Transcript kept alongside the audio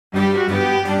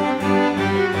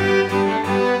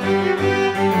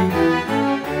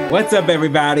What's up,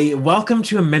 everybody? Welcome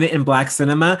to A Minute in Black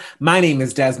Cinema. My name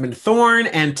is Desmond Thorne,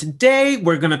 and today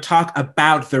we're going to talk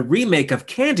about the remake of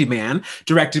Candyman,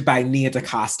 directed by Nia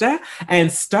DaCosta and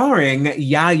starring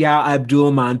Yahya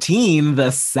Abdul-Mateen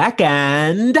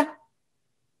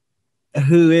II,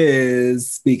 who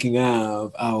is, speaking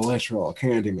of, a literal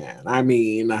Candyman. I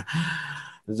mean,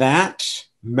 that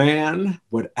man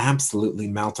would absolutely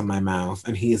melt in my mouth,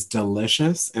 and he is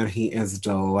delicious and he is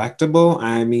delectable.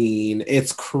 I mean,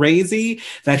 it's crazy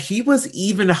that he was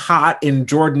even hot in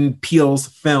Jordan Peele's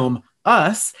film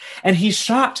Us, and he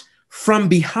shot from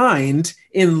behind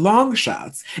in long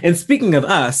shots. And speaking of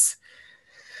Us,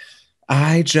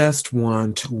 I just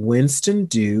want Winston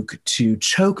Duke to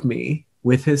choke me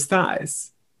with his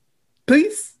thighs.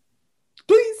 Please.